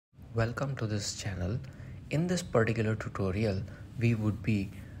Welcome to this channel. In this particular tutorial, we would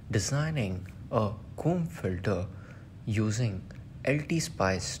be designing a comb filter using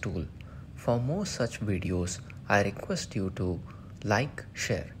LTspice tool. For more such videos, I request you to like,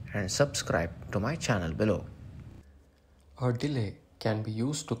 share and subscribe to my channel below. A delay can be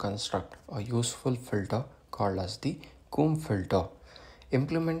used to construct a useful filter called as the comb filter.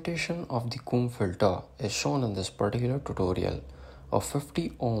 Implementation of the comb filter is shown in this particular tutorial. A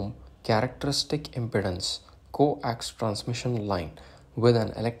 50 ohm characteristic impedance coax transmission line with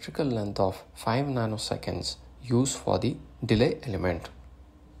an electrical length of 5 nanoseconds used for the delay element.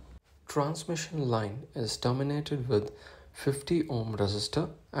 Transmission line is terminated with 50 ohm resistor,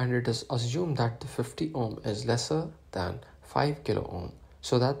 and it is assumed that the 50 ohm is lesser than 5 kilo ohm,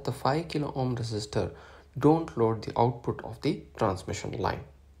 so that the 5 kilo ohm resistor don't load the output of the transmission line.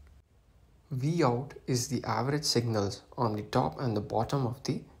 Vout is the average signals on the top and the bottom of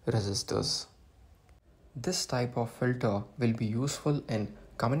the resistors. This type of filter will be useful in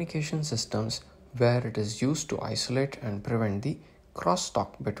communication systems where it is used to isolate and prevent the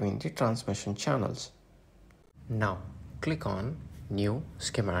crosstalk between the transmission channels. Now click on New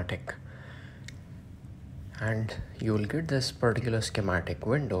Schematic and you will get this particular schematic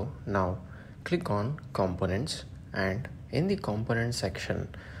window. Now click on Components, and in the Component section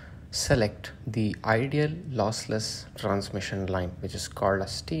select the ideal lossless transmission line, which is called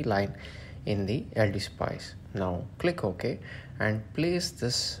as T line in the LTspice. Now click OK and place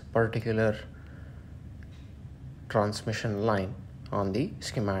this particular transmission line on the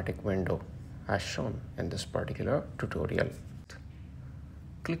schematic window as shown in this particular tutorial.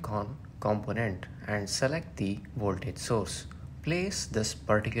 Click on Component and select the voltage source. Place this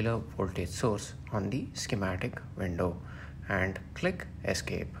particular voltage source on the schematic window and click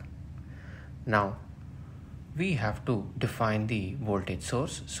Escape. Now we have to define the voltage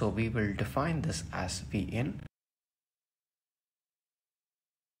source, so we will define this as Vin.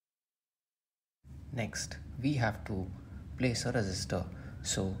 Next we have to place a resistor,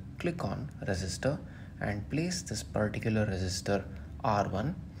 so click on Resistor and place this particular resistor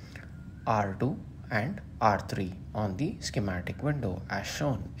R1, R2 and R3 on the schematic window as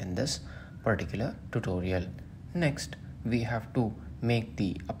shown in this particular tutorial. Next we have to make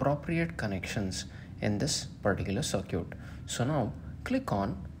the appropriate connections in this particular circuit. So now click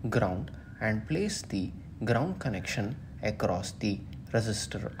on ground and place the ground connection across the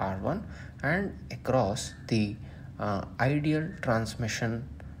resistor R1 and across the ideal transmission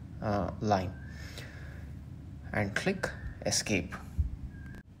line and click Escape.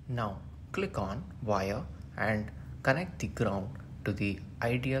 Now click on Wire and connect the ground to the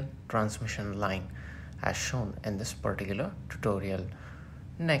ideal transmission line as shown in this particular tutorial.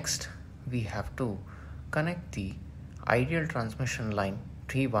 Next we have to connect the ideal transmission line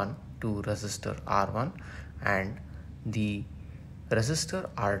T1 to resistor R1, and the resistor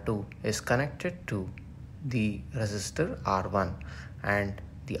R2 is connected to the resistor R1, and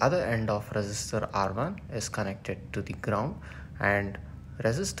the other end of resistor R1 is connected to the ground, and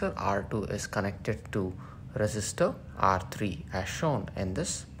resistor R2 is connected to resistor R3 as shown in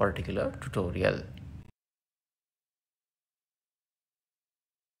this particular tutorial.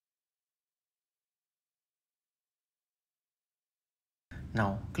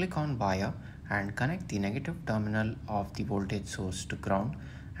 Now click on Wire and connect the negative terminal of the voltage source to ground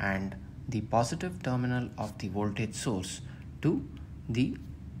and the positive terminal of the voltage source to the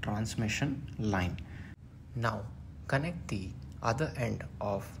transmission line. Now connect the other end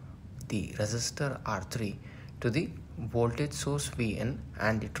of the resistor R3 to the voltage source Vin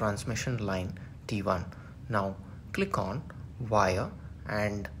and the transmission line T1. Now click on Wire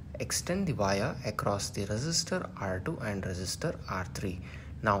and extend the wire across the resistor R2 and resistor R3.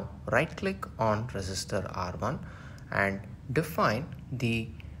 Now right click on resistor R1 and define the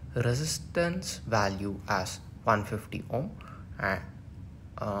resistance value as 150 ohm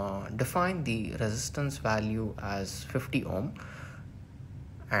and define the resistance value as 50 ohm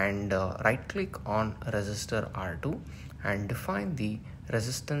and right click on resistor R2 and define the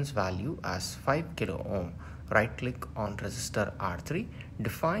resistance value as 5 kilo ohm. Right click on resistor R3,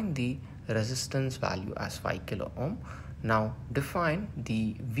 define the resistance value as 5 kilo ohm. Now define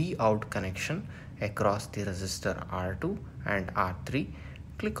the Vout connection across the resistor R2 and R3.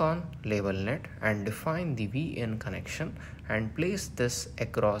 Click on label net and define the Vin connection and place this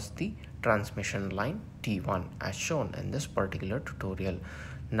across the transmission line T1 as shown in this particular tutorial.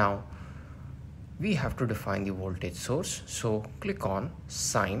 Now we have to define the voltage source, so click on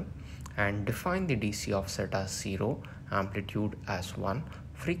Sine and define the DC offset as 0, amplitude as 1,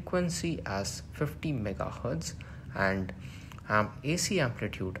 frequency as 50 megahertz, and AC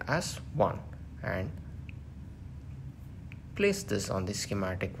amplitude as 1 and place this on the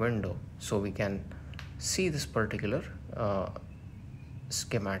schematic window so we can see this particular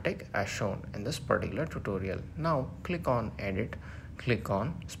schematic as shown in this particular tutorial. Now click on edit, click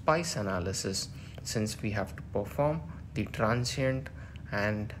on spice analysis since we have to perform the transient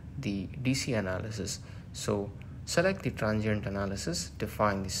and the DC analysis. So select the transient analysis,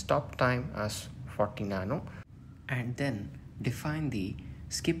 define the stop time as 40 nano and then define the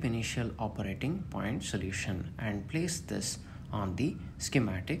skip initial operating point solution and place this on the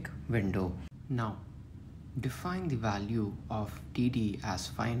schematic window. Now define the value of TD as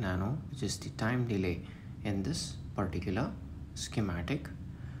 5 nano, which is the time delay in this particular schematic.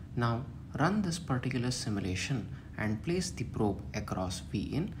 Now run this particular simulation and place the probe across V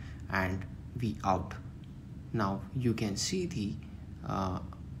in and V out. Now you can see the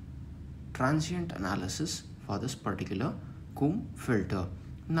transient analysis for this particular comb filter.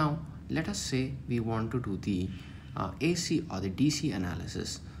 Now let us say we want to do the AC or the DC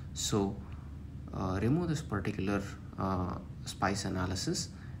analysis. So remove this particular spice analysis,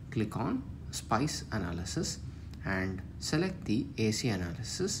 click on spice analysis and select the AC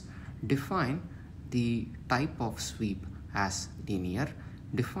analysis. Define the type of sweep as linear,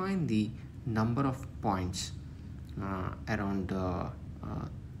 define the number of points around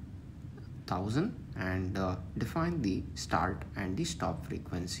 1000 and define the start and the stop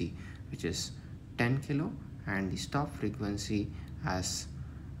frequency, which is 10 kilo and the stop frequency as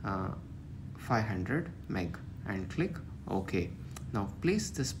 500 meg and click OK. Now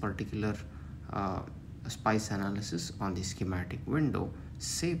place this particular spice analysis on the schematic window,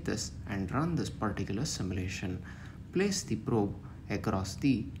 save this and run this particular simulation. Place the probe across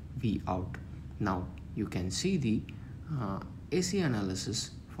the V out. Now you can see the AC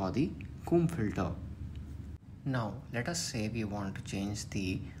analysis for the comb filter. Now let us say we want to change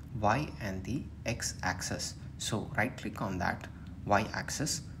the Y and the X axis. So right click on that Y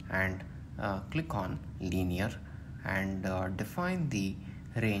axis and click on linear and define the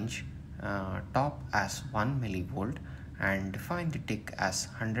range top as 1 millivolt and define the tick as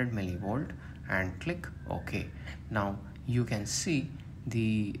 100 millivolt and click OK. Now you can see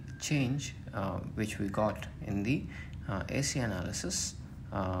the change which we got in the AC analysis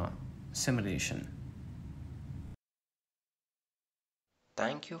simulation.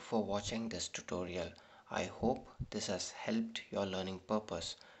 Thank you for watching this tutorial. I hope this has helped your learning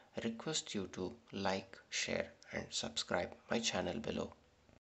purpose. I request you to like, share and subscribe my channel below.